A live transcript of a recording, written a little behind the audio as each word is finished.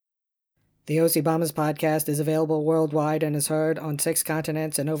The OCB Podcast is available worldwide and is heard on 6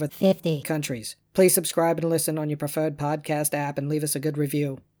 continents and over 50 countries. Please subscribe and listen on your preferred podcast app and leave us a good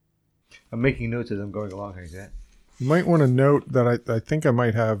review. I'm making notes as I'm going along. How's that? You might want to note that I think I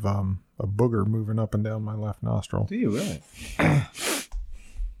might have a booger moving up and down my left nostril. Do you really?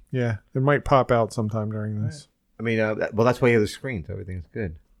 Yeah, it might pop out sometime during this. I mean, well, that's why you have the screen, so everything's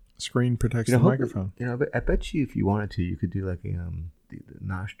good. Screen protects the microphone. I bet you if you wanted to, you could do like a the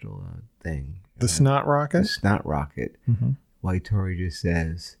nostril thing. The snot rocket? The snot rocket. Mm-hmm. Why Tori just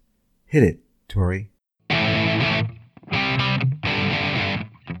says, hit it, Tori.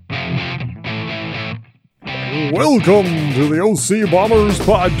 Welcome to the OC Bombers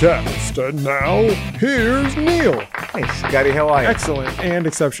Podcast. And now, here's Neil. Hey, Scotty, how are you? Excellent and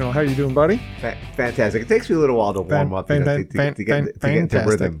exceptional. How you doing, buddy? Fantastic. It takes me a little while to warm up to get into rhythm. You know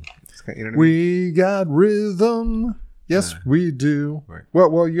what I mean? We got rhythm. Yes, we do. Right.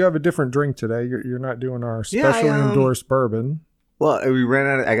 Well, you have a different drink today. You're not doing our specially endorsed bourbon. Well, we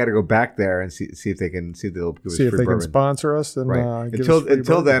ran out. I got to go back there and see if they can they'll give us free bourbon. Can sponsor us. And, right.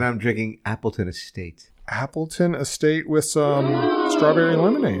 Until then, I'm drinking Appleton Estate. Appleton Estate with some strawberry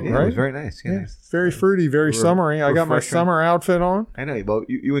lemonade, right? It was very nice. Yeah, nice. Very fruity, very summery. I got my summer outfit on. I know. Well,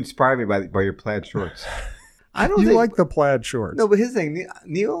 you inspired me by your plaid shorts. You like the plaid shorts. No, but his thing,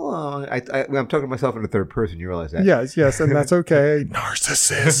 Neil, I'm talking to myself in the third person. You realize that? Yes, and that's okay.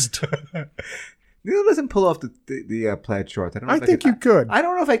 Narcissist. Neil doesn't pull off the plaid shorts. I think you could. I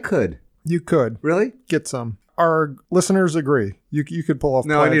don't know if I could. You could. Really? Get some. Our listeners agree. You could pull off.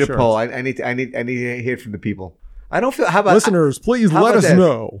 No, plaid I need shorts. a poll. I need to hear from the people. I don't feel. How about listeners? Please let us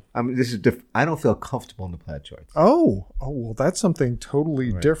know. I don't feel comfortable in the plaid shorts. Oh, well, that's something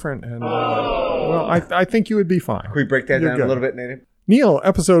totally different. And well, I think you would be fine. Can we break that down a little bit, Native? Neil,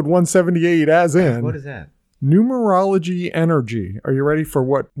 episode 178, as in. What is that? Numerology energy. Are you ready for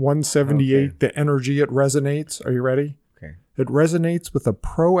what 178? The energy it resonates. Are you ready? Okay. It resonates with a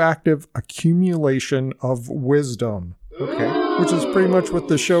proactive accumulation of wisdom. Okay. Which is pretty much what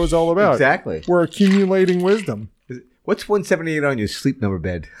the show is all about. Exactly. We're accumulating wisdom. What's 178 on your sleep number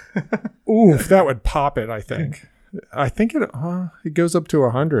bed? Ooh, that would pop it, I think. I think it goes up to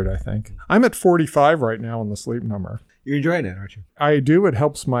 100, I think. I'm at 45 right now on the sleep number. You're enjoying it, aren't you? I do. It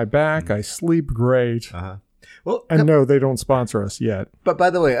helps my back. I sleep great. Uh-huh. Well, and no, they don't sponsor us yet. But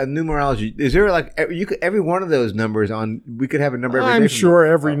by the way, a numerology, is there like every one of those numbers on? We could have a number every day. I'm sure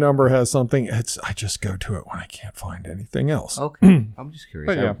every number has something. I just go to it when I can't find anything else. Okay, I'm just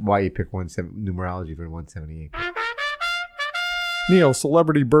curious why you pick numerology for 178. Neil,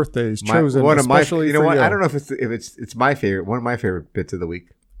 celebrity birthdays chosen especially you know for what? you. I don't know if it's my favorite. One of my favorite bits of the week.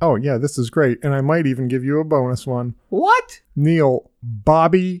 Oh yeah, this is great, and I might even give you a bonus one. What? Neil,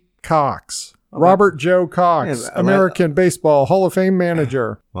 Bobby Cox. Robert Joe Cox, American Baseball Hall of Fame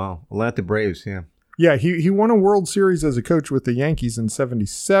manager. Wow. Atlanta Braves, yeah. Yeah, he won a World Series as a coach with the Yankees in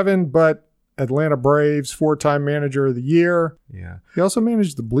 1977, but Atlanta Braves, 4-time manager of the year. Yeah. He also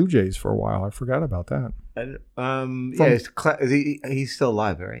managed the Blue Jays for a while. I forgot about that. He's still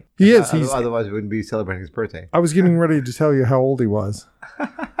alive, right? He is. Otherwise, we wouldn't be celebrating his birthday. I was getting ready to tell you how old he was.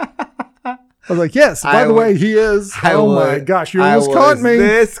 I was like, yes, by the way, he is. My gosh, you almost caught me.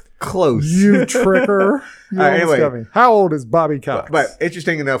 This close. You tricker. You almost got me. How old is Bobby Cox? But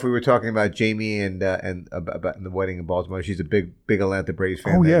interesting enough, we were talking about Jamie and about the wedding in Baltimore. She's a big Atlanta Braves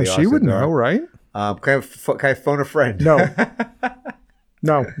fan. Oh, yeah, she would know, right? Can I phone a friend? No.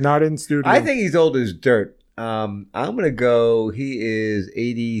 No, not in studio. I think he's old as dirt. I'm going to go, he is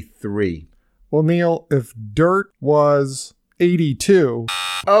 83. Well, Neil, if dirt was 82...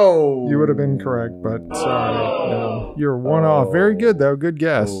 Oh, you would have been correct, but sorry, no, you're one off. Very good though, good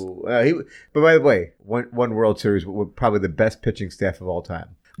guess. But by the way, one World Series with probably the best pitching staff of all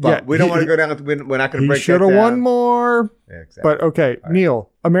time. But we don't want to go down. We're not going to break that down. He should have won more. Yeah, exactly. But okay, right. Neil,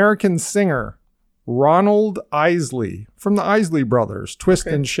 American singer Ronald Isley from the Isley Brothers, Twist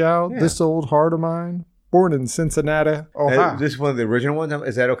and Shout, This Old Heart of Mine. Born in Cincinnati, Ohio. Is this one of the original ones?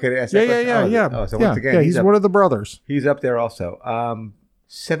 Is that okay to ask? Yeah. Oh, so once again, he's one of the brothers. He's up there also.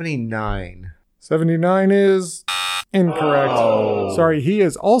 79. 79 is incorrect. Oh. Sorry, he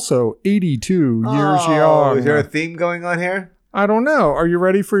is also 82 years young. Is there a theme going on here? I don't know. Are you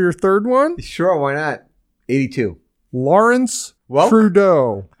ready for your third one? Sure, why not? 82. Lawrence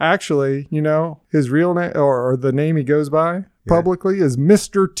Trudeau. Actually, his real name or the name he goes by publicly is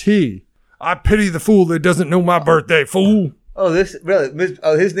Mr. T. I pity the fool that doesn't know my birthday, fool. Oh, his name is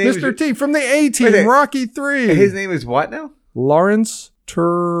Mr. T from the A-Team, Rocky 3. His name is what now? Lawrence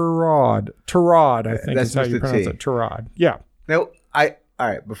Turod, I think that's is how Mr. you pronounce T. it. Turod. Yeah. Now, I All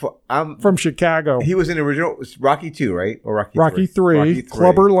right, before I'm from Chicago. He was in the original Rocky 2, right? Or Rocky 3.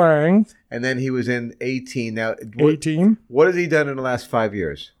 Clubber Lang. And then he was in 18. Now, 18. What has he done in the last 5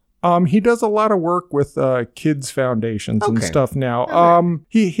 years? He does a lot of work with kids foundations and stuff now. Okay.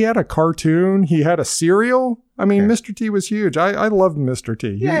 He had a cartoon. He had a cereal. I mean, Mr. T was huge. I loved Mr.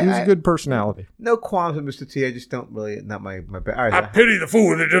 T. He was a good personality. No qualms with Mr. T. I just don't really, not my all right, I pity the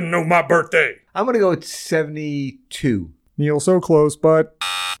fool that didn't know my birthday. I'm going to go with 72. Neil, so close, but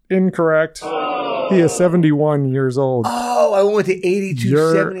incorrect. He is 71 years old. Oh, I went with the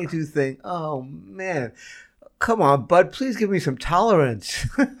 82, 72 thing. Oh, man. Come on, Bud. Please give me some tolerance.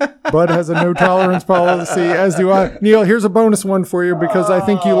 Bud has a no tolerance policy, as do I. Neil, here's a bonus one for you because I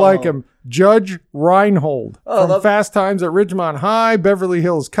think you like him. Judge Reinhold from Fast Times at Ridgemont High, Beverly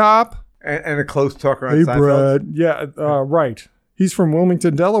Hills Cop. And a close talker on Hey, Seinfeld. Brad. Yeah, right. He's from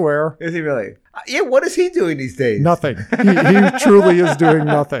Wilmington, Delaware. Is he really? Yeah, what is he doing these days? Nothing. He truly is doing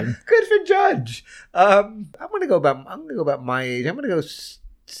nothing. Good for Judge. I'm gonna go about my age. I'm gonna go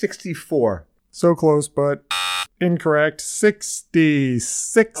 64. So close, but incorrect.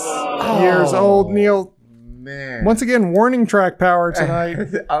 66 years old. Neil, man. Once again, warning track power tonight.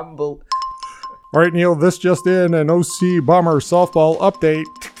 All right, Neil, this just in, an OC Bomber softball update.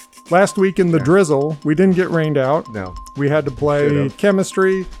 Last week in the drizzle, we didn't get rained out. No. We had to play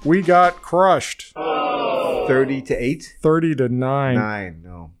chemistry. We got crushed. 30-8? 30-9. 9,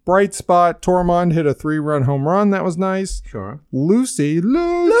 no. Bright spot, Tormund hit a 3-run home run. That was nice. Sure. Lucy!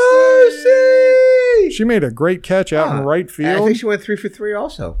 She made a great catch out in right field. I think she went 3 for 3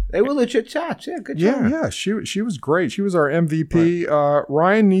 also. They were legit shots. Yeah, good job. Yeah, she was great. She was our MVP. Right.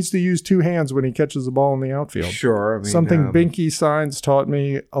 Ryan needs to use 2 hands when he catches the ball in the outfield. Sure. I mean, something Binky Signs taught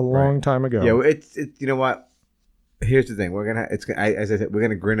me a long time ago. Yeah, it's you know what? Here's the thing. As I said, we're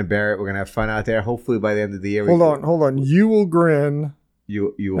gonna grin and bear it. We're gonna have fun out there. Hopefully by the end of the year. Hold on. You will grin.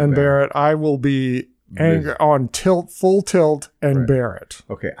 You will and bear it. I will be angry on full tilt, and bear it.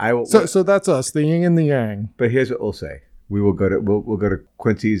 Okay, I will. So that's us, the yin and the yang. But here's what we'll say: we'll go to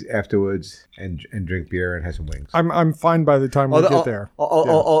Quincy's afterwards and drink beer and have some wings. I'm fine by the time we get there.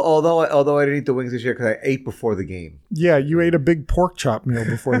 Although I didn't eat the wings this year because I ate before the game. Yeah, you ate a big pork chop meal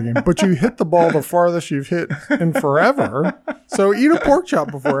before the game, but you hit the ball the farthest you've hit in forever. So eat a pork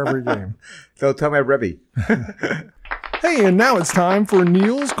chop before every game. So tell my Rebbe. Hey, and now it's time for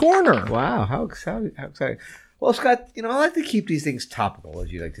Neil's Corner. Wow, how exciting. Well, Scott, I like to keep these things topical,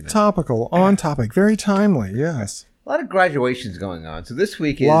 as you like to know. Topical, on topic, very timely, yes. A lot of graduations going on. So this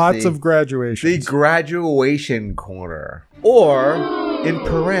week is lots of graduations. The graduation corner. Or, in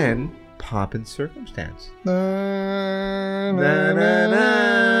paren, pomp and circumstance.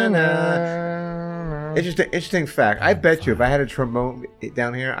 Interesting fact. I bet you if I had a trombone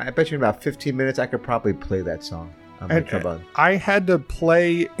down here, I bet you in about 15 minutes I could probably play that song. I had to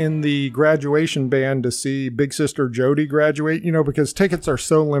play in the graduation band to see Big Sister Jody graduate, because tickets are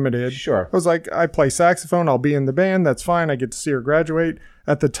so limited. Sure. I was like, I play saxophone, I'll be in the band, that's fine. I get to see her graduate.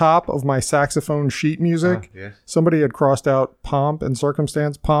 At the top of my saxophone sheet music, somebody had crossed out pomp and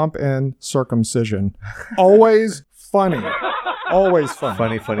circumstance, pomp and circumcision. Always funny. Always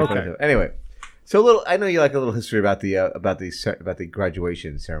funny. Funny. Anyway, so I know you like a little history about the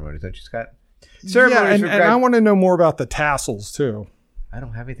graduation ceremonies, don't you, Scott? And I want to know more about the tassels too. I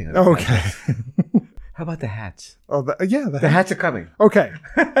don't have anything. Okay. How about the hats? Oh, the hats are coming. Okay.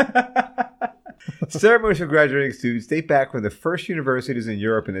 Ceremonies for graduating students date back from the first universities in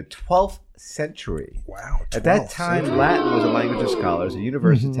Europe in the 12th century. Wow. At that time, Latin was a language of scholars. A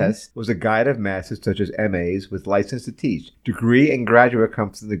universitas was a guide of masses such as MAs with license to teach. Degree and graduate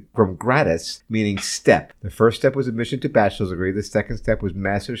comes from gratis, meaning step. The first step was admission to bachelor's degree. The second step was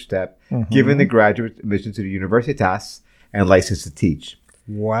master's step, given the graduate admission to the universitas and license to teach.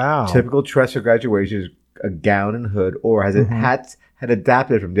 Wow. Typical dress for graduation is a gown and hood, or has a hat had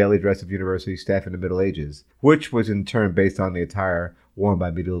adapted from daily dress of university staff in the Middle Ages, which was in turn based on the attire worn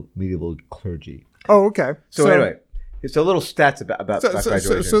by medieval clergy. Oh, okay. So anyway, it's a little stats about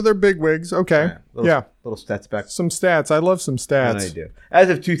graduation. So they're big wigs. Okay. Little stats back. Some stats. I love some stats. I do.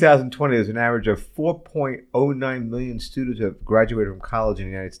 As of 2020, there's an average of 4.09 million students who have graduated from college in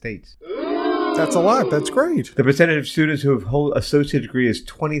the United States. That's a lot. That's great. The percentage of students who have hold associate degree is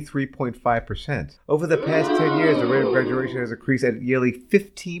 23.5%. Over the past 10 years, the rate of graduation has increased at nearly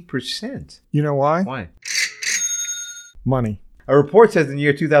 15%. You know why? Why? Money. A report says in the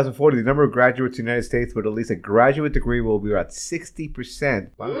year 2040, the number of graduates in the United States with at least a graduate degree will be about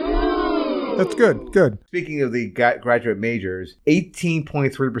 60%. Wow. That's good. Good. Speaking of the graduate majors,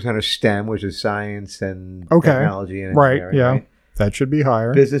 18.3% are STEM, which is science and technology and engineering. Yeah. Right? That should be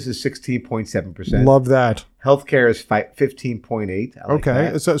higher. Business is 16.7%. Love that. Healthcare is 15.8.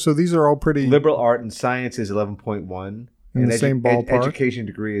 Okay, so these are all pretty... Liberal art and science is 11.1. In the same ballpark. Education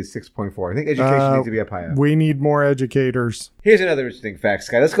degree is 6.4. I think education needs to be up higher. We need more educators. Here's another interesting fact,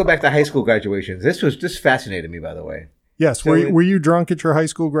 Scott. Let's go back to high school graduations. This fascinated me, by the way. Yes. So were you drunk at your high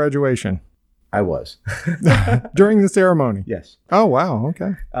school graduation? I was. During the ceremony? Yes. Oh, wow.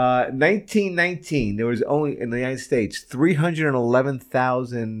 Okay. 1919, there was only, in the United States,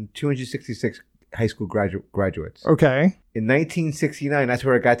 311,266 high school graduates. Okay. In 1969, that's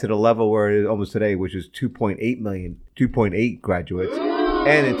where it got to the level where it is almost today, which is 2.8 graduates.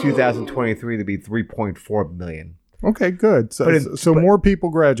 And in 2023, there'll be 3.4 million. Okay, good. So more people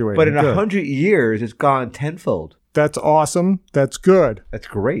graduating. But in 100 years, it's gone tenfold. That's awesome. That's good. That's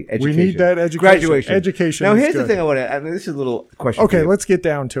great. Education. We need that education. Graduation. Education. Now, here's the thing I want to... this is a little question. Okay, let's get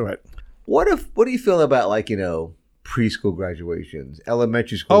down to it. What do you feel about, preschool graduations,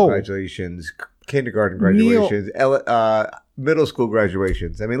 elementary school graduations, kindergarten graduations, middle school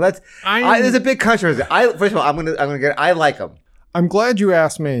graduations? I mean, there's a big controversy. First of all, I like them. I'm glad you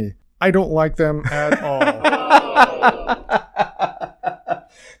asked me. I don't like them at all.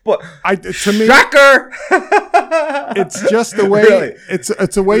 But to me, shocker! It's just the way. Really?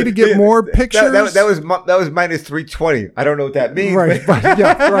 It's a way to get more pictures. That was minus 320. I don't know what that means. Right.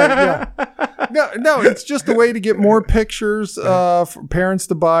 Yeah. No. It's just a way to get more pictures for parents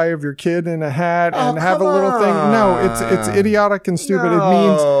to buy of your kid in a hat and have a little thing. No, it's idiotic and stupid.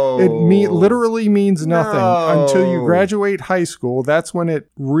 No. It literally means nothing until you graduate high school. That's when it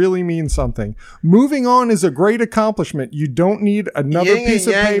really means something. Moving on is a great accomplishment. You don't need another piece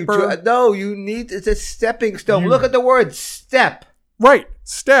of paper. No, it's a stepping stone. Look at the word step. Right.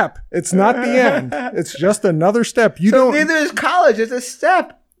 Step. It's not the end. It's just another step. Neither is college. It's a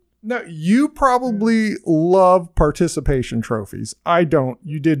step. No, you probably love participation trophies. I don't.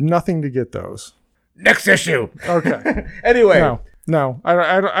 You did nothing to get those. Next issue. Okay. Anyway. No.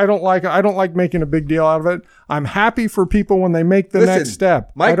 I don't like making a big deal out of it. I'm happy for people when they make the next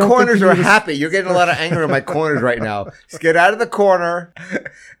step. My corners are happy. You're getting a lot of anger in my corners right now. Just get out of the corner.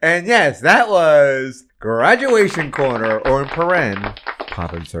 And yes, that was graduation corner, or in paren,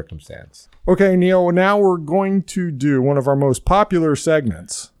 pomp and circumstance. Okay, Neil, now we're going to do one of our most popular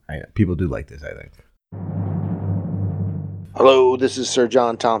segments. I know. People do like this, I think. Hello, this is Sir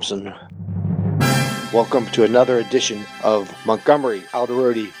John Thompson. Welcome to another edition of Montgomery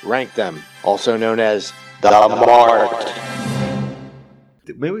Alderodi Rank Them, also known as the MART.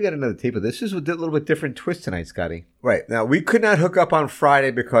 Maybe we got another tape of this. This is a little bit different twist tonight, Scotty. Right. Now, we could not hook up on Friday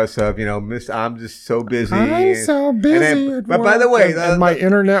because of, I'm just so busy. I'm so busy. But by the way... and my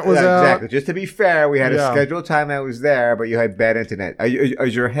internet was out. Exactly. Just to be fair, we had a scheduled time that was there, but you had bad internet.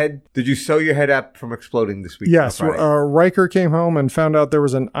 Did you sew your head up from exploding this week? Yes. Riker came home and found out there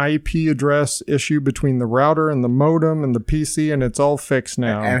was an IP address issue between the router and the modem and the PC, and it's all fixed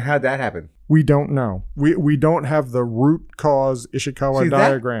now. And how'd that happen? We don't know. We don't have the root cause Ishikawa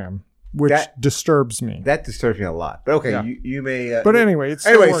diagram, which disturbs me. That disturbs me a lot. But okay, you may. But anyway, it's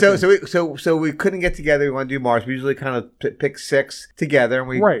so we couldn't get together. We want to do Mars. We usually kind of pick 6 together, and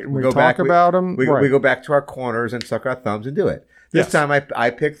we go talk about them. We go back to our corners and suck our thumbs and do it. This time I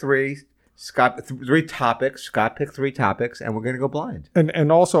picked 3. Scott, 3 topics. Scott picked 3 topics, and we're going to go blind.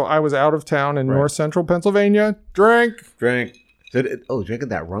 And also, I was out of town in north central Pennsylvania. Drink. Drinking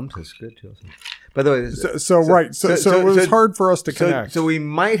that rum tastes good too. By the way, so it was hard for us to connect. So we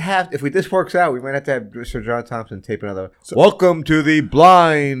might have, if this works out, we might have to have Sir John Thompson tape another. Welcome to the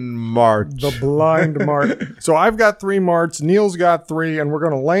Blind Mart. The Blind Mart. So I've got 3 marts. Neil's got 3, and we're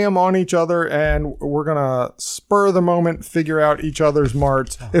going to lay them on each other, and we're going to spur of the moment figure out each other's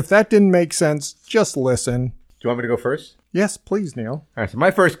marts. If that didn't make sense, just listen. Do you want me to go first? Yes, please, Neil. All right. So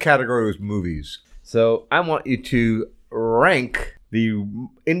my first category was movies. So I want you to rank the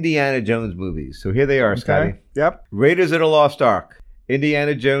Indiana Jones movies. So here they are, Scotty. Yep. Raiders of the Lost Ark,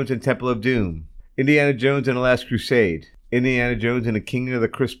 Indiana Jones and Temple of Doom, Indiana Jones and the Last Crusade, Indiana Jones and the Kingdom of the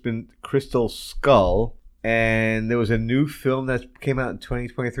Crystal Skull, and there was a new film that came out in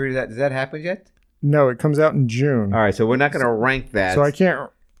 2023. Does that happen yet? No, it comes out in June. All right, so we're not going to rank that. So I can't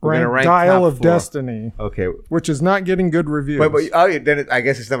rank Dial of Destiny. Okay. Which is not getting good reviews. Then I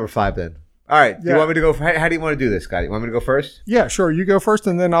guess it's number 5 then. All right. Do you want me to go? How do you want to do this, Scotty? You want me to go first? Yeah, sure. You go first,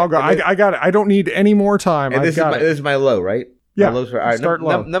 and then I'll go. I got it. I don't need any more time. And this is my low, right? Yeah. My low's all right, start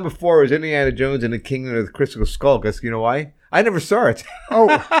low. Number 4 is Indiana Jones and the Kingdom of the Crystal Skull. Guess you know why? I never saw it. Oh,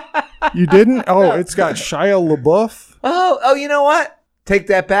 you didn't? Oh, it's got Shia LaBeouf. Oh, you know what? Take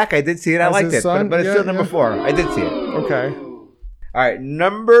that back. I did see it. I liked it, but it's still number 4. I did see it. Okay. All right,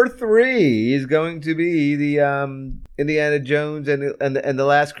 number 3 is going to be the Indiana Jones and the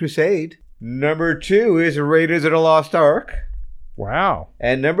Last Crusade. Number 2 is Raiders of the Lost Ark. Wow.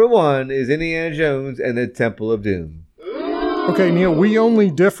 And number 1 is Indiana Jones and the Temple of Doom. Okay, Neil, we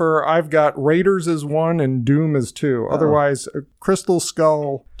only differ. I've got Raiders as 1 and Doom as 2. Otherwise, Crystal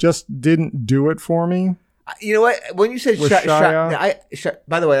Skull just didn't do it for me. You know what? When you said Shia.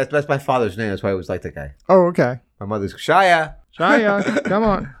 by the way, that's my father's name. That's why I always liked that guy. Oh, okay. My mother's Shia. Shia, come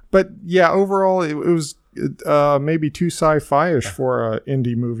on. But yeah, overall, it was maybe too sci-fi-ish for an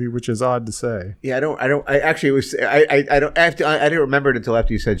indie movie, which is odd to say. Yeah, I didn't remember it until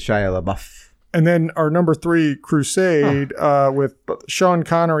after you said Shia LaBeouf. And then our number 3, Crusade, with Sean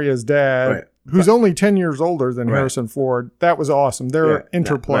Connery as dad, right. who's only 10 years older than Harrison Ford. That was awesome. Their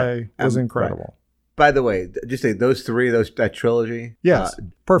interplay was incredible. Right. By the way, just say those 3, that trilogy. Yes,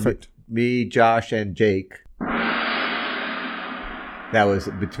 perfect. Me, Josh, and Jake. That was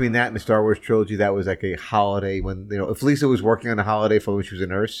between that and the Star Wars trilogy. That was like a holiday when if Lisa was working on a holiday for when she was a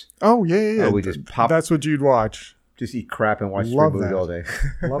nurse. Oh yeah. We just pop. That's what you'd watch. Just eat crap and watch movies all day.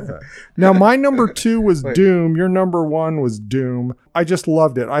 Love that. Now, my number 2 was Doom. Your number 1 was Doom. I just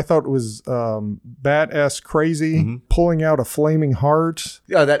loved it. I thought it was badass crazy, pulling out a flaming heart.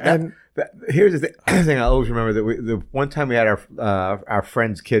 Yeah, here's the thing I always remember that the one time we had our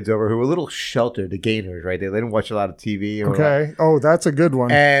friends' kids over who were a little sheltered, the Gainers, right? They didn't watch a lot of TV. Okay. Oh, that's a good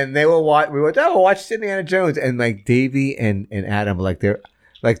one. And they will watch. We went, watch Indiana Jones, and like Davey and Adam,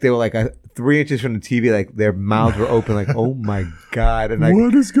 they were like 3 inches from the TV, like their mouths were open, like oh my god! And like,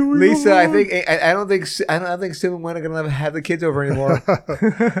 what is going on? Lisa, I don't think Sim and Gwen are gonna have the kids over anymore.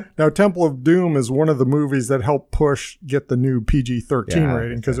 Now, Temple of Doom is one of the movies that helped get the new PG-13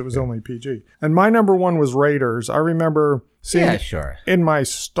 rating because it was only PG. And my number 1 was Raiders. I remember seeing in my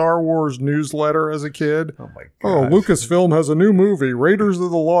Star Wars newsletter as a kid. Oh my god! Oh, Lucasfilm has a new movie, Raiders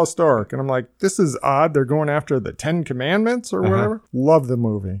of the Lost Ark, and I'm like, this is odd. They're going after the 10 Commandments or whatever. Love the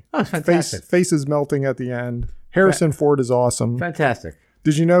movie. Oh, it's fantastic. Faces melting at the end. Harrison Ford is awesome. Fantastic.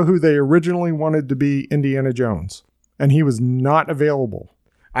 Did you know who they originally wanted to be Indiana Jones? And he was not available.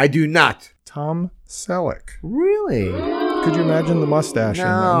 I do not. Tom Selleck. Really? Could you imagine the mustache? No,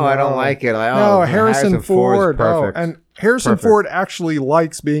 I don't like it. Harrison Ford. Perfect. And Harrison Ford actually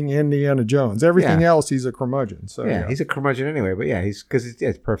likes being Indiana Jones. Everything else, he's a curmudgeon. So he's a curmudgeon anyway. But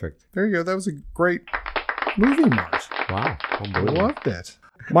it's perfect. There you go. That was a great movie, Mars. Wow, loved it.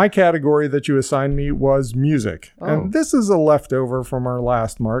 My category that you assigned me was music, and this is a leftover from our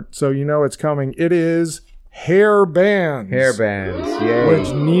last Mart, so you know it's coming. It is hair bands. Hair bands, yay!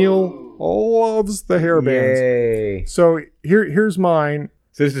 Which Neil loves the hair bands. Yay! So here's mine.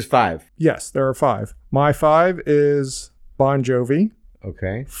 So this is 5. Yes, there are 5. My 5 is Bon Jovi.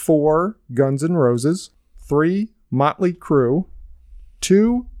 Okay. 4, Guns N' Roses. 3, Motley Crue.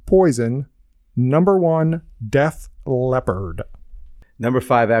 2, Poison. Number 1, Def Leppard. Number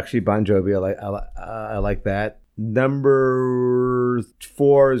 5, actually, Bon Jovi. I like that. Number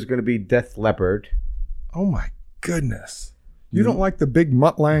 4 is going to be Def Leppard. Oh my goodness! You don't like the big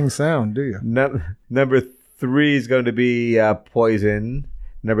mutt-lang sound, do you? Number 3 is going to be Poison.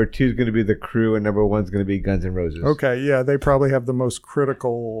 Number 2 is going to be The Crew, and number 1 is going to be Guns N' Roses. Okay, yeah, they probably have the most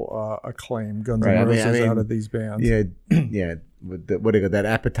critical acclaim, Guns N' Roses, out of these bands. Yeah, yeah. With what do you got? That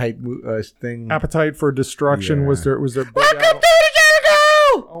Appetite thing. Appetite for Destruction was their big Welcome album. to the jungle!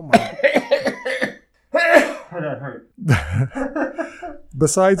 Oh my! That hurt.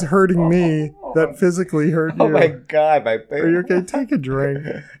 Besides hurting me, that physically hurt you. Oh my god, my baby. Are you okay? Take a drink.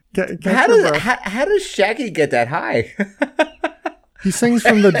 How does Shaggy get that high? He sings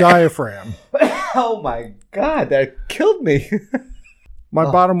from the diaphragm. Oh my god, that killed me. My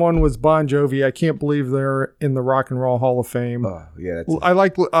bottom one was Bon Jovi. I can't believe they're in the Rock and Roll Hall of Fame. Oh, yeah. I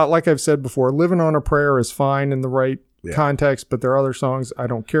like I've said before, Living on a Prayer is fine in the right context, but there are other songs I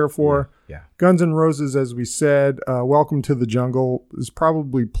don't care for. Yeah. Guns N' Roses, as we said, Welcome to the Jungle is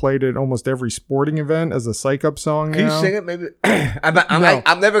probably played at almost every sporting event as a psych-up song now. Can you sing it maybe?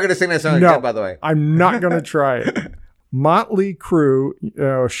 I'm never going to sing that song again, by the way. I'm not going to try it. Motley Crue,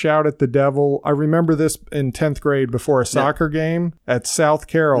 Shout at the Devil. I remember this in 10th grade before a soccer game at South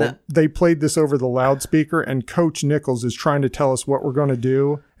Carroll. No. They played this over the loudspeaker, and Coach Nichols is trying to tell us what we're going to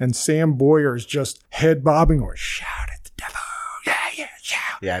do. And Sam Boyer is just head bobbing or shout at the devil. Yeah,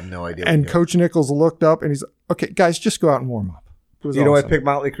 shout. Yeah, I have no idea. And Coach Nichols looked up and he's like, okay, guys, just go out and warm up. You know what I picked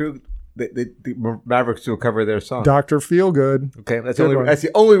Motley Crue? The Mavericks will cover their song. Dr. Feelgood. Okay, that's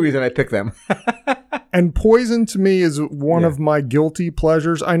the only reason I picked them. And Poison to me is one of my guilty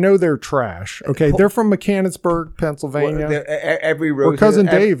pleasures. I know they're trash. Okay, they're from Mechanicsburg, Pennsylvania. Every rose. Where Cousin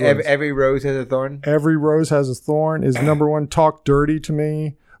Dave lives. Every rose has a thorn. Every Rose Has a Thorn is number one. Talk Dirty to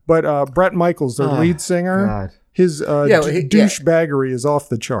me. But Bret Michaels, their lead singer, God. his douchebaggery is off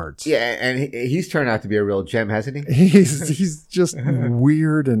the charts. Yeah, and he's turned out to be a real gem, hasn't he? He's just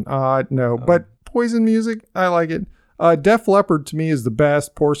weird and odd. No, but Poison music, I like it. Def Leppard to me is the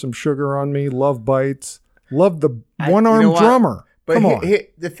best. Pour Some Sugar on Me. Love Bites. Love the one-armed drummer. But Come on.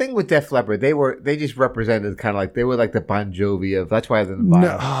 The thing with Def Leppard, they just represented kind of like, they were like the Bon Jovi of, that's why they're in the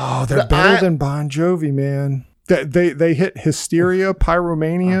bottom. No, they're better than Bon Jovi, man. They hit Hysteria,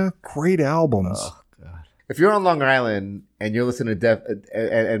 Pyromania, great albums. Oh, God. If you're on Long Island and you're listening to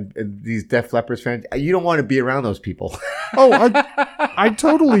and these Def Leppard fans, you don't want to be around those people. Oh, I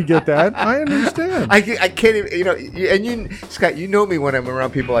totally get that. I understand. I can't even, Scott, you know me when I'm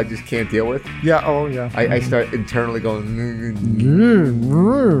around people I just can't deal with. Yeah, oh yeah. I start internally going.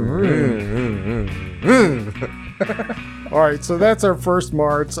 All right, so that's our first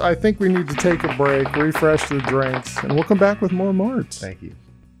Marts. I think we need to take a break, refresh the drinks, and we'll come back with more Marts. Thank you.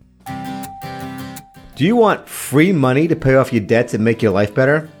 Do you want free money to pay off your debts and make your life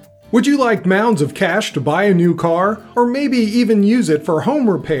better? Would you like mounds of cash to buy a new car, or maybe even use it for home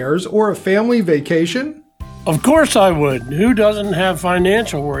repairs or a family vacation? Of course I would. Who doesn't have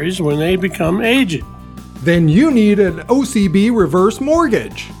financial worries when they become aged? Then you need an OCB reverse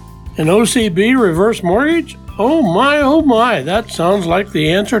mortgage. An OCB reverse mortgage? Oh my, that sounds like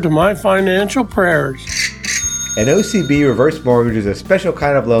the answer to my financial prayers. An OCB reverse mortgage is a special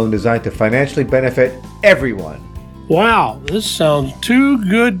kind of loan designed to financially benefit everyone. Wow, this sounds too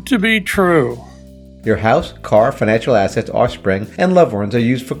good to be true. Your house, car, financial assets, offspring, and loved ones are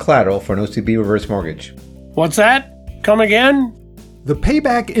used for collateral for an OCB reverse mortgage. What's that? Come again? The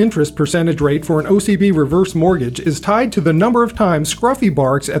payback interest percentage rate for an OCB reverse mortgage is tied to the number of times Scruffy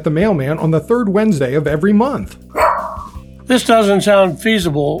barks at the mailman on the third Wednesday of every month. This doesn't sound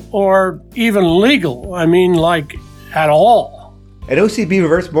feasible or even legal. I mean, like, at all. An OCB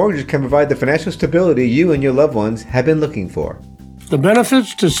reverse mortgage can provide the financial stability you and your loved ones have been looking for. The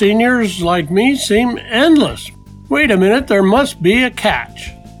benefits to seniors like me seem endless. Wait a minute, there must be a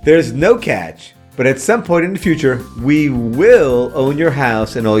catch. There's no catch, but at some point in the future, we will own your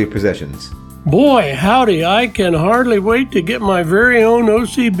house and all your possessions. Boy, howdy, I can hardly wait to get my very own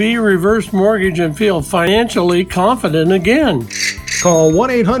OCB reverse mortgage and feel financially confident again. Call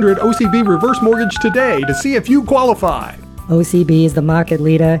 1-800-OCB Reverse Mortgage today to see if you qualify. OCB is the market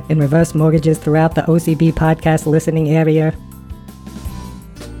leader in reverse mortgages throughout the OCB podcast listening area.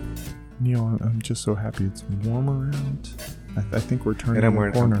 Neil, I'm just so happy it's warmer out. I think we're turning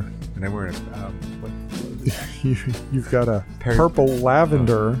the corner. And I'm wearing You've got a purple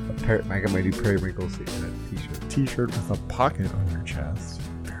lavender. I got my new Periwinkle t-shirt with a pocket on your chest.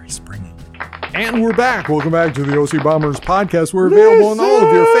 Very springy. And we're back. Welcome back to the OC Bombers podcast. We're available on all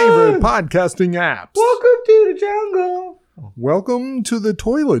of your favorite podcasting apps. Welcome to the jungle. Welcome to the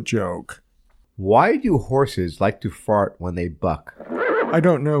toilet joke. Why do horses like to fart when they buck? I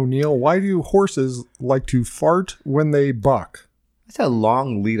don't know, Neil. Why do horses like to fart when they buck? That's a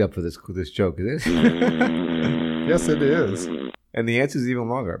long lead up for this joke, is it? Yes, it is. And the answer is even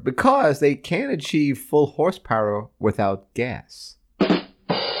longer. Because they can't achieve full horsepower without gas.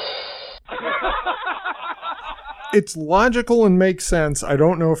 It's logical and makes sense. I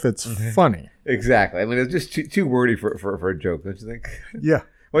don't know if it's funny. Exactly. I mean, it's just too wordy for a joke, don't you think? Yeah.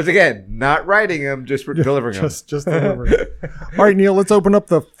 Once again, not writing them, just delivering them. Just delivering. All right, Neil, let's open up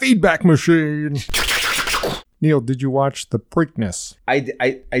the feedback machine. Neil, did you watch The Preakness? I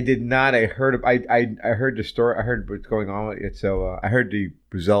did not. I heard the story. I heard what's going on with it. So I heard the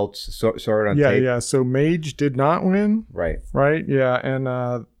results. Saw it on tape. Yeah. So Mage did not win. Right. Yeah, and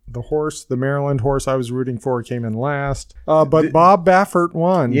the Maryland horse I was rooting for came in last. But Bob Baffert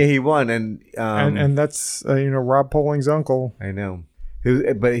won. Yeah, he won, and that's Rob Polling's uncle. I know.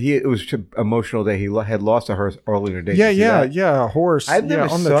 It was emotional that he had lost a horse earlier in the day. Yeah, a horse. I've never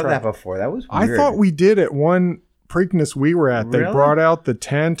saw that before. That was weird. I thought we did at one Preakness we were at. They brought out the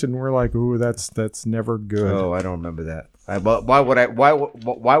tent and we're like, ooh, that's never good. Oh, I don't remember that. Why would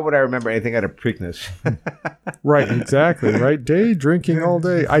I remember anything out of Preakness? Right, exactly. Right, day drinking all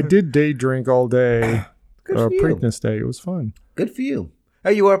day. I did day drink all day. Good for you. Preakness day. It was fun. Good for you.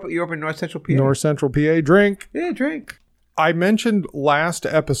 Hey, you were up in North Central PA. North Central PA. Drink. Yeah, drink. I mentioned last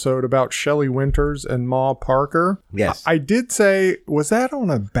episode about Shelley Winters and Ma Parker. Yes. I did say, was that on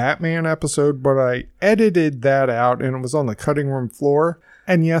a Batman episode? But I edited that out and it was on the cutting room floor.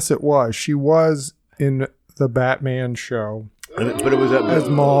 And yes, it was. She was in the Batman show. But it was as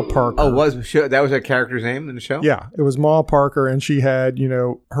Ma Parker. Oh, that was her character's name in the show? Yeah, it was Ma Parker, and she had,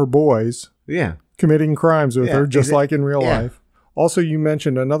 her boys committing crimes with her, just like in real life. Also, you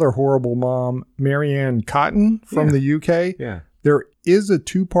mentioned another horrible mom, Marianne Cotton from the UK. Yeah. There is a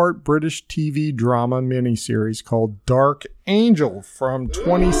 2-part British TV drama miniseries called Dark Angel from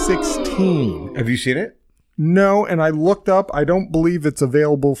 2016. Have you seen it? No, and I looked up. I don't believe it's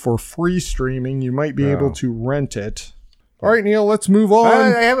available for free streaming. You might be able to rent it. All right, Neil, let's move on.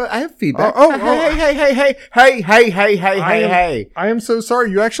 I have feedback. Hey. I am so sorry.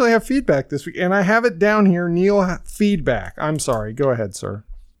 You actually have feedback this week, and I have it down here. Neil, feedback. I'm sorry. Go ahead, sir.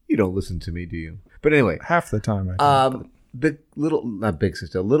 You don't listen to me, do you? But anyway. Half the time I do.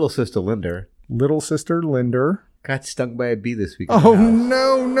 Little sister Linder. Little sister Linder. Got stung by a bee this week. Oh,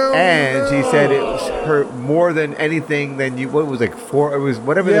 no. And she said it was her more than anything than what was like 4. It was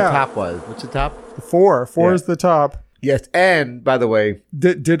whatever the top was. What's the top? 4. 4 is the top. Yes. And by the way,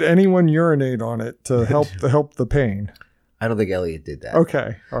 did anyone urinate on it to help the pain? I don't think Elliot did that.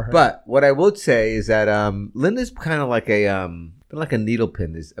 Okay. All right. But what I would say is that Linda's kind of like a needle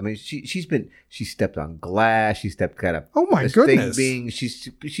pin. She stepped on glass. She stepped kind of. Oh my goodness!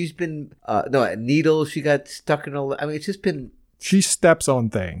 She's been needles. She got stuck in it's just been. She steps on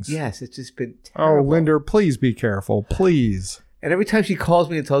things. Yes, it's just been terrible. Oh, Linda, please be careful, please. And every time she calls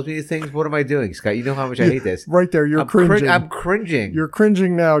me and tells me these things, what am I doing, Scott? You know how much I hate this. Right there, you're cringing. I'm cringing. You're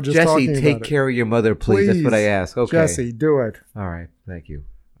cringing now. Just talking about it. Jesse, take care of your mother, please. That's what I ask. Okay, Jesse, do it. All right, thank you.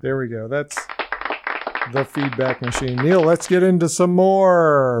 There we go. That's the feedback machine. Neil, let's get into some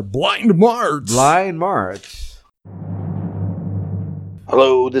more blind marts. Blind marts.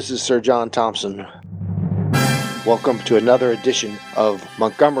 Hello, this is Sir John Thompson. Welcome to another edition of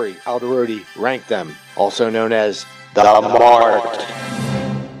Montgomery Alderodi Rank Them, also known as the MART.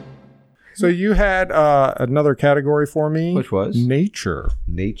 So you had another category for me. Which was? Nature.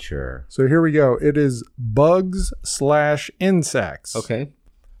 So here we go. It is bugs/insects. Okay.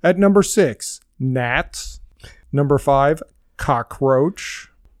 At number 6, gnats. Number 5,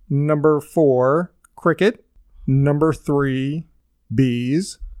 cockroach. Number 4, cricket. Number 3,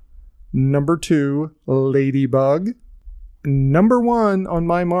 bees. Number 2, ladybug. Number 1 on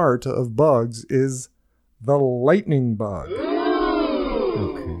my mart of bugs is the lightning bug.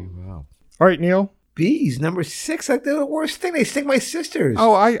 Okay, wow. All right, Neil. Bees, number 6. Like they're the worst thing. They sting my sisters.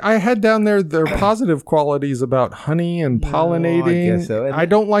 Oh, I had down there their positive qualities about honey and pollinating. I guess so. I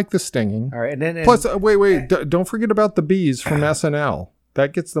don't like the stinging. All right, and then plus, wait, don't forget about the bees from SNL.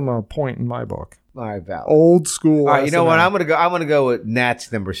 That gets them a point in my book. All right, valid. Old school. All right, you know what? SNL. I'm gonna go with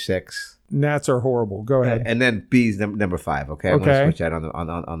gnats, number 6. Gnats are horrible. Go ahead. And then bees, number 5. Okay, I'm gonna switch that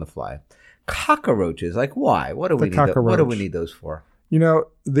on the fly. Cockroaches, like why? What do we need those for? You know,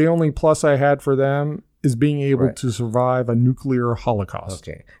 the only plus I had for them is being able to survive a nuclear holocaust.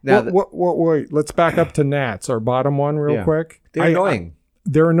 Okay. Now, wait. Let's back up to gnats, our bottom one, real quick. They're annoying.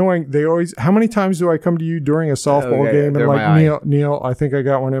 They're annoying. They always. How many times do I come to you during a softball game and like Neil? I think I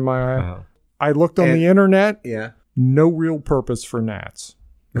got one in my eye. Uh-huh. I looked on the internet. Yeah. No real purpose for gnats.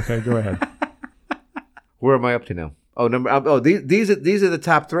 Okay, go ahead. Where am I up to now? Oh, these are the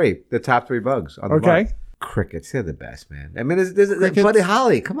top 3. The top 3 bugs. On the mark. Crickets, they're the best, man. I mean, there's Buddy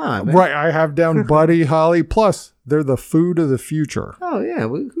Holly. Come on, man. Right, I have down Buddy Holly. Plus, they're the food of the future. Oh yeah,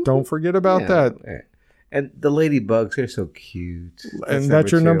 don't forget about that. And the ladybugs, they're so cute. And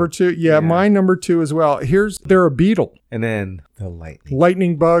that's your number 2. Yeah, my number 2 as well. They're a beetle. And then the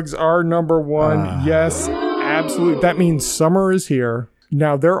lightning bugs are number 1. Yes, absolutely. That means summer is here.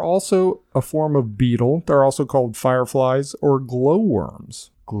 Now, they're also a form of beetle. They're also called fireflies or glowworms.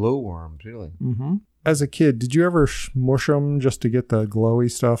 Glowworms, really? Mm-hmm. As a kid, did you ever smush them just to get the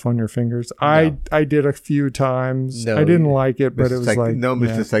glowy stuff on your fingers? No. I did a few times. No, I didn't like it, but it was no,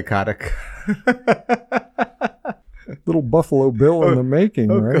 Mr. Psychotic. Little Buffalo Bill in the making,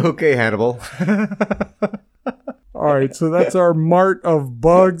 right? Okay, Hannibal. All right, so that's our mart of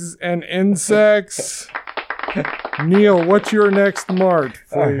bugs and insects. Neil, what's your next mart,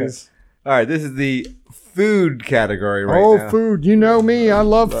 please? All right, this is the food category now. Oh, food. You know me. I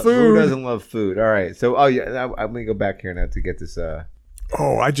love food. Who doesn't love food? All right. So, I'm going to go back here now to get this.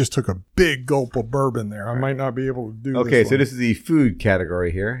 I just took a big gulp of bourbon there. I might not be able to do this. Okay, so this is the food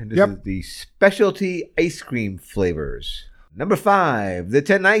category here. And this is the specialty ice cream flavors. Number 5, the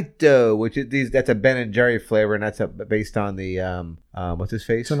Tonito, which is that's a Ben & Jerry flavor, and that's based on the what's his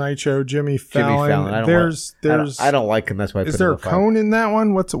face? Tonight Show, Jimmy Fallon. I don't like him. That's why I put is there a cone in that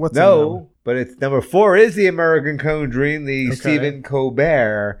one? What's no? But it's number 4 is the American Cone Dream, the Stephen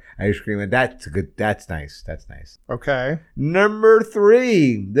Colbert ice cream, and that's good. That's nice. That's nice. Okay. Number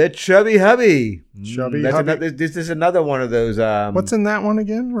 3, the Chubby Hubby. Chubby Hubby. This is another one of those. What's in that one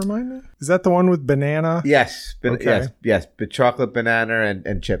again? Remind me. Is that the one with banana? Yes. Yes. But chocolate, banana,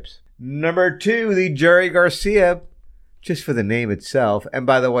 and chips. Number 2, the Jerry Garcia. Just for the name itself. And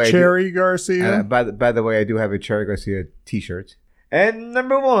by the way, Cherry Garcia. By the way, I do have a Cherry Garcia T-shirt. And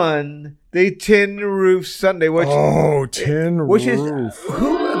number 1, the Tin Roof Sundae. Tin Roof.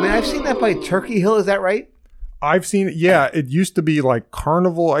 I've seen that by Turkey Hill. Is that right? I've seen it. Yeah, it used to be like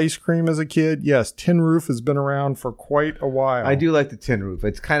Carnival ice cream as a kid. Yes, Tin Roof has been around for quite a while. I do like the Tin Roof.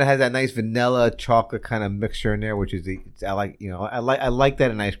 It kind of has that nice vanilla chocolate kind of mixture in there, which is I like that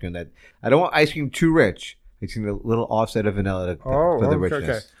in ice cream. That I don't want ice cream too rich. It's a little offset of vanilla for the richness.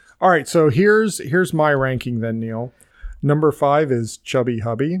 Okay. All right, so here's my ranking then, Neil. Number 5 is Chubby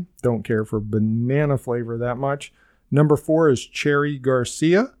Hubby. Don't care for banana flavor that much. Number 4 is Cherry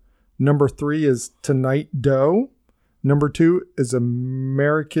Garcia. Number 3 is Tonight Dough. Number 2 is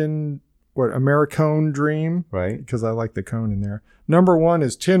Americone Dream. Right. Because I like the cone in there. Number 1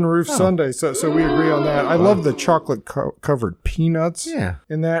 is Tin Roof Sundae. So we agree on that. I love the chocolate covered peanuts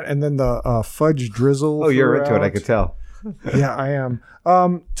in that. And then the fudge drizzle. Oh, you're into it. I could tell. Yeah, I am.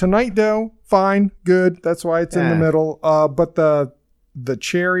 Tonight Dough, fine, good. That's why it's in the middle. But the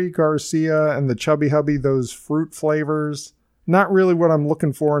Cherry Garcia and the Chubby Hubby, those fruit flavors, not really what I'm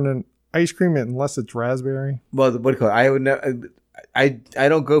looking for in an ice cream unless it's raspberry. Well, what do you call it? I would never. I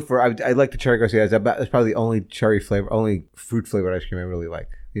don't go for. I like the Cherry Garcia. That's probably the only only fruit flavored ice cream I really like.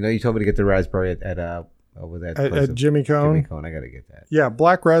 You told me to get the raspberry at Jimmy Cone. Jimmy Cone, I gotta get that. Yeah,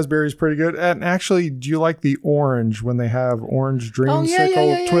 black raspberry is pretty good. And actually, do you like the orange when they have orange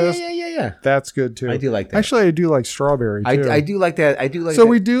dreamsicle twist? Yeah. That's good too. I do like that. Actually, I do like strawberry too. I do like that. I do like.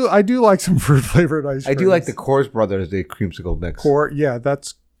 So I do like some fruit flavored ice cream. I do like the Coors Brothers, the creamsicle mix. Yeah,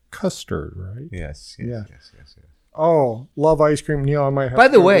 that's custard, right? Yes. Oh, love ice cream, Neil. I might have. By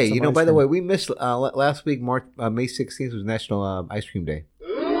the way, we missed last week. May 16th was National Ice Cream Day.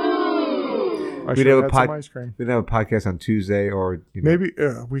 We didn't have a podcast on Tuesday, or maybe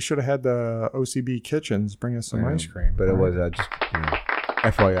we should have had the OCB Kitchens bring us some ice cream. But it was just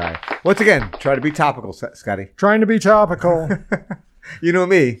FYI. Once again, try to be topical, Scotty. Trying to be topical. You know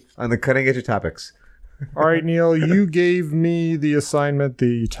me on the cutting edge of topics. All right, Neil, you gave me the assignment,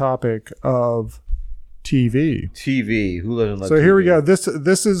 the topic of TV. Who doesn't love TV? So here we go.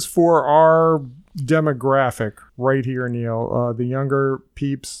 This is for our demographic right here, Neil. The younger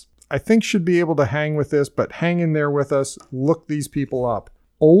peeps, I think, should be able to hang with this, but hang in there with us. Look these people up.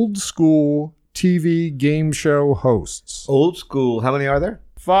 Old school TV game show hosts. Old school. How many are there?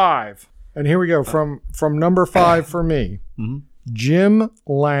 5. And here we go. From number 5 for me. Mm-hmm. Jim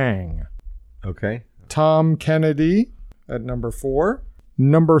Lang. Okay. Tom Kennedy at number 4.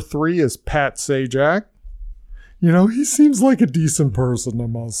 Number 3 is Pat Sajak. He seems like a decent person, I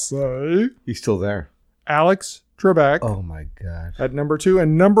must say. He's still there. Alex Trebek. Oh, my God. At number 2.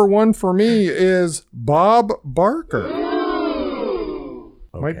 And number 1 for me is Bob Barker.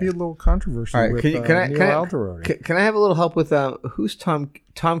 Okay. Might be a little controversial. All right, with Neil Alderode. Can I have a little help with who's Tom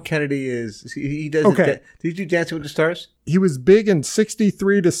Kennedy is? He does. Okay. Did you do Dancing with the Stars? He was big in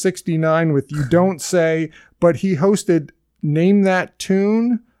 63 to 69 with You Don't Say, but he hosted Name That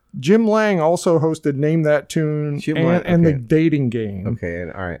Tune. Jim Lang also hosted Name That Tune and The Dating Game. Okay,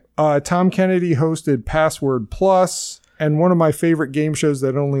 all right. Tom Kennedy hosted Password Plus and one of my favorite game shows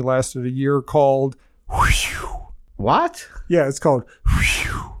that only lasted a year called Whew. What? Yeah, it's called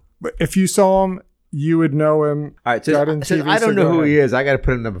Whew. But if you saw him, you would know him. All right, so I don't know who he is. I got to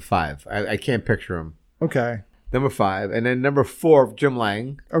put him number 5. I can't picture him. Okay. Number 5, and then number 4, Jim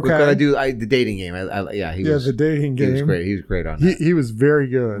Lang. Okay. Because I do the Dating Game. The Dating Game. He was great. He was great on that. He was very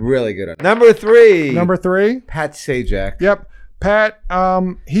good. Really good on that. Number 3. Pat Sajak. Yep. Pat.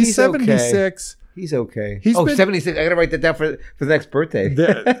 He's 76. Okay. He's okay. 76. I got to write that down for the next birthday.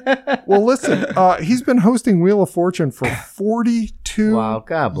 Well, listen. He's been hosting Wheel of Fortune for 42 wow,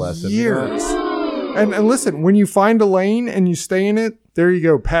 God bless him. years. And listen, when you find a lane and you stay in it, there you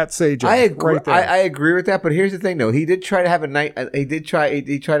go, Pat Sajak. I agree. Right there. I agree with that, but here's the thing, though. He did try to have a night. He tried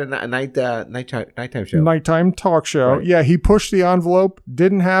a nighttime show. Nighttime talk show. Right. Yeah, he pushed the envelope.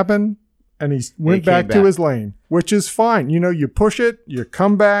 Didn't happen, and he went back to his lane, which is fine. You push it, you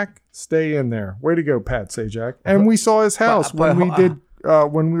come back, stay in there. Way to go, Pat Sajak. And we saw his house when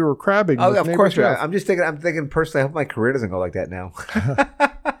we were crabbing. Oh, of course. I'm thinking personally. I hope my career doesn't go like that now.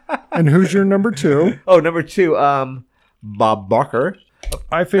 And who's your number 2? Oh, number 2, Bob Barker.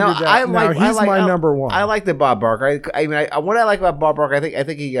 I figured that. He's my number one. I like the Bob Barker. What I like about Bob Barker, I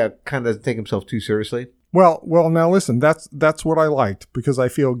think he kind of doesn't take himself too seriously. Well, now listen, that's what I liked, because I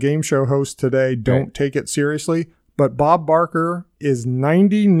feel game show hosts today don't take it seriously. But Bob Barker is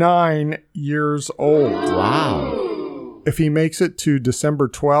 99 years old. Wow. If he makes it to December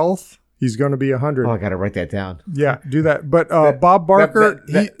 12th, he's going to be 100. Oh, I got to write that down. Yeah, do that. But Bob Barker,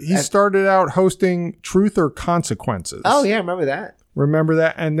 he started out hosting Truth or Consequences. Oh, yeah, I remember that. Remember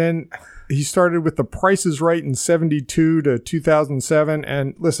that? And then he started with The Price is Right in 72 to 2007.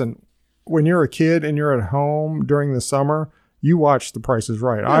 And listen, when you're a kid and you're at home during the summer, you watch The Price is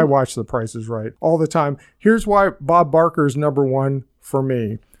Right. I watch The Price is Right all the time. Here's why Bob Barker is number one for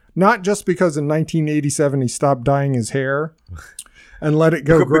me. Not just because in 1987 he stopped dyeing his hair and let it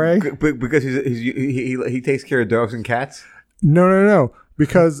go gray. Because he takes care of dogs and cats? No.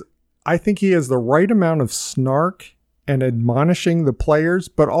 Because I think he has the right amount of snark and admonishing the players,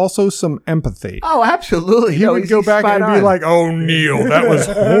 but also some empathy. Oh, absolutely. He would go back and be like, "Oh, Neil, that was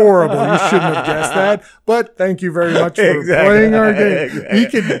horrible. You shouldn't have guessed that. But thank you very much for playing our game." He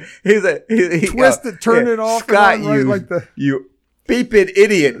could twist it, turn it off. Scott, and on, right, you beeping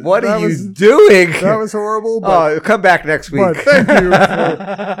idiot. What are you doing? That was horrible. But, come back next week. But thank you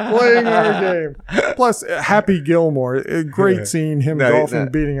for playing our game. Plus, Happy Gilmore. A great scene, him golfing,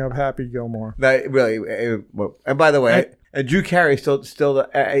 beating up Happy Gilmore. Really. And by the way, Drew Carey still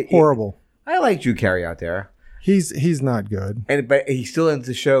horrible. I like Drew Carey out there. He's not good. But he still ends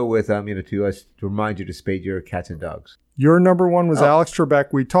the show with to remind you to spade your cats and dogs. Your number one was Alex Trebek.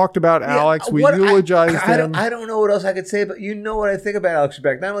 We talked about Alex. We eulogized him. I don't know what else I could say, but you know what I think about Alex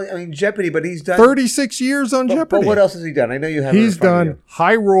Trebek. Not only, Jeopardy, but he's done 36 years on Jeopardy. But what else has he done? I know you have. He's done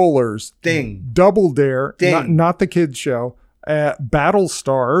High Rollers, Ding, Double Dare, not the kids show, Battle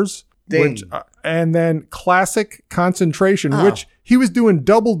Stars, Ding, and then Classic Concentration, which he was doing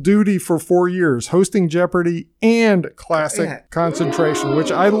double duty for 4 years, hosting Jeopardy and Classic Concentration,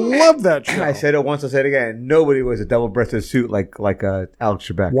 which I love that show. I said it once, I'll say it again. Nobody wears a double-breasted suit like Alex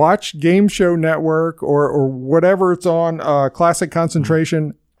Trebek. Watch Game Show Network or whatever it's on, Classic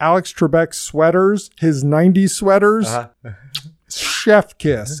Concentration. Alex Trebek sweaters, his 90s sweaters, chef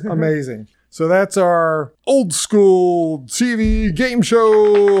kiss. Amazing. So that's our old school TV game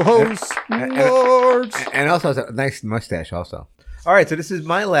show host, and also has a nice mustache also. All right, so this is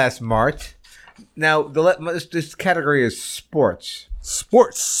my last MART. Now, this category is sports.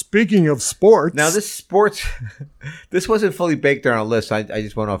 Sports. Speaking of sports. Now, this wasn't fully baked on our list. I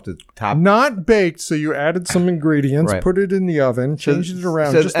just went off the top. Not baked, so you added some ingredients, put it in the oven, changed it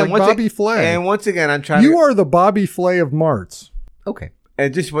around, just like Bobby Flay. And once again, I'm trying You are the Bobby Flay of Marts. Okay.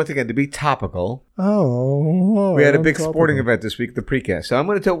 And just once again, to be topical, we had a big sporting event this week, the Precast. So I'm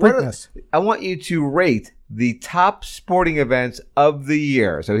going to tell I want you to rate the top sporting events of the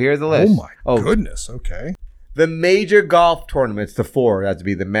year. So here's the list. Oh my goodness! Okay. The major golf tournaments, the four, that would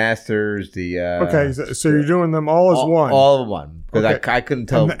be the Masters, the... okay, so you're doing them all as one. All of one. Because I couldn't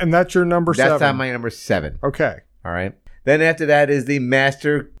tell. And that's your number 7. That's not my number 7. Okay. All right. Then after that is the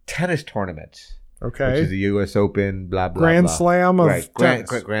Master Tennis Tournament. Okay. Which is the U.S. Open, blah, blah, Grand blah. Slam of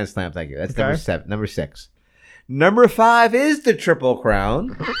tennis. Grand Slam, thank you. That's number 7. Number 6. Number 5 is the Triple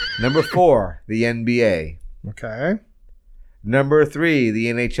Crown. Number 4, the NBA. Okay. Number 3, the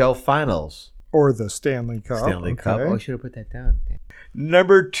NHL Finals. Or the Stanley Cup. Stanley Cup. Oh, I should have put that down.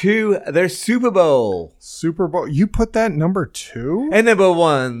 Number 2, their Super Bowl. Super Bowl. You put that number 2? And number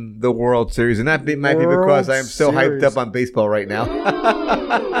 1, the World Series. And that might be because I am so hyped up on baseball right now.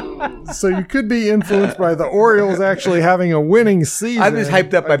 So you could be influenced by the Orioles actually having a winning season. I'm just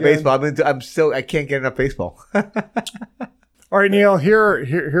hyped up by baseball. I can't get enough baseball. All right, Neil,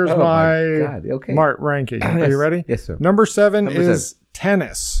 here's my MART ranking. Are you ready? Yes, sir. Number 7 is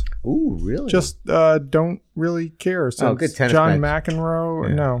tennis. Ooh, really? Just don't really care. Since good tennis John match. McEnroe.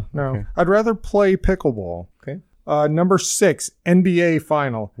 Yeah. No. Okay. I'd rather play pickleball. Okay. Number 6, NBA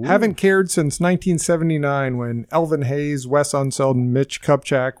final. Ooh. Haven't cared since 1979 when Elvin Hayes, Wes Unseld, and Mitch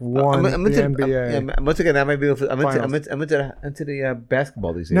Kupchak won the NBA. Once again, I might be. I'm into the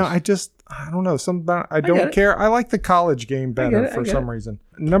basketball these days. No, I don't know. I don't care. I like the college game better for some reason.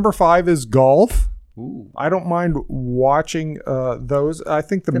 Number 5 is golf. Ooh. I don't mind watching those. I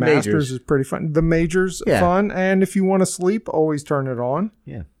think the Masters majors is pretty fun. The majors fun, and if you want to sleep, always turn it on.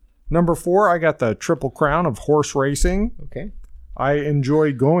 Yeah. Number 4, I got the Triple Crown of horse racing. Okay. I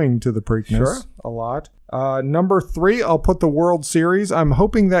enjoy going to the Preakness a lot. Number 3, I'll put the World Series. I'm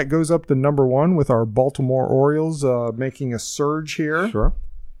hoping that goes up to number 1 with our Baltimore Orioles making a surge here. Sure.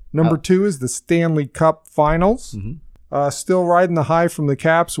 Number 2 is the Stanley Cup Finals. Mm-hmm. Still riding the high from the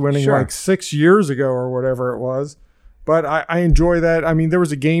Caps winning like 6 years ago or whatever it was. But I enjoy that. I mean, there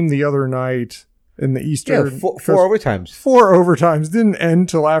was a game the other night in the Eastern. Yeah, four overtimes. 4 overtimes. Didn't end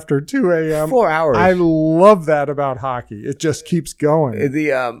till after 2 a.m. 4 hours. I love that about hockey. It just keeps going.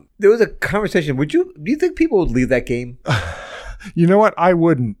 There was a conversation. Do you think people would leave that game? You know what? I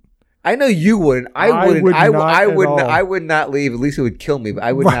wouldn't. I know you wouldn't. I wouldn't. I would not leave. At least it would kill me. But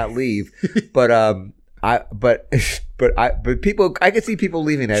I would not leave. But people, I could see people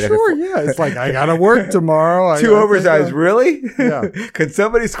leaving that. Sure, yeah. It's like, I got to work tomorrow. 2 overtimes, really? Yeah. Can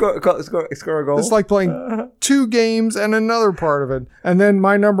somebody score a goal? It's like playing 2 games and another part of it. And then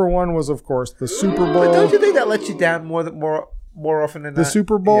my number one was, of course, the Super Bowl. But don't you think that lets you down more often than not? The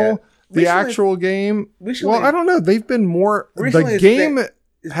Super Bowl, Yeah. the actual game. Recently, Well, I don't know. They've been more. The game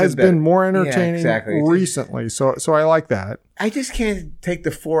has been more entertaining recently. So I like that. I just can't take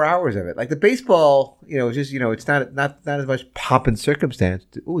the 4 hours of it. Like the baseball, it's not as much pop and circumstance.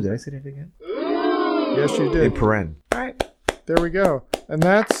 Ooh, did I say that again? Yes, you did. In paren. All right. There we go. And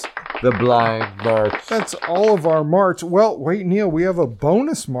that's the blind march. That's all of our marts. Well, wait, Neil, we have a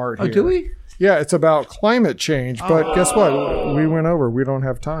bonus mart here. Oh, do we? Yeah, it's about climate change. But guess what? We went over. We don't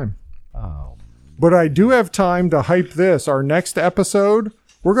have time. Oh. But I do have time to hype this. Our next episode,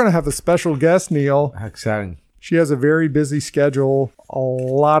 we're going to have a special guest, Neil. How exciting. She has a very busy schedule, a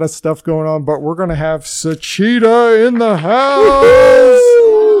lot of stuff going on, but we're going to have Sachita in the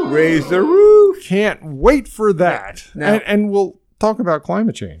house. Raise the roof. Can't wait for that. Now, and we'll talk about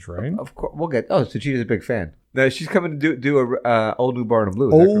climate change, right? Of course. We'll get. Oh, Sachita's a big fan. No, she's coming to do a Old New Barn and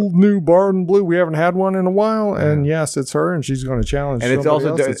Blue. Old New Barn and Blue. We haven't had one in a while, and yes, it's her, and she's going to challenge. And it's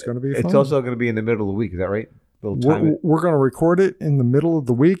also it's going to be fun. It's also going to be in the middle of the week. Is that right? We're going to record it in the middle of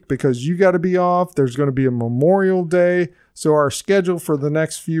the week because you got to be off. There's going to be a Memorial Day. So our schedule for the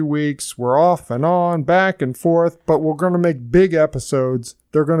next few weeks, we're off and on, back and forth, but we're going to make big episodes.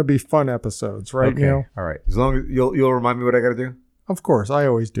 They're going to be fun episodes, right, okay. Neil? All right. As long as you'll remind me what I got to do. Of course. I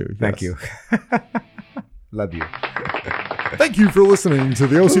always do. Thank you. Love you. Thank you for listening to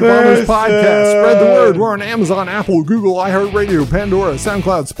the OC Bombers podcast. Spread the word. We're on Amazon, Apple, Google, iHeartRadio, Pandora,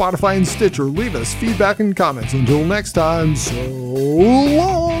 SoundCloud, Spotify, and Stitcher. Leave us feedback and comments. Until next time, so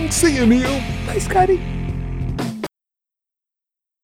long. See you, Neil. Bye, Scotty.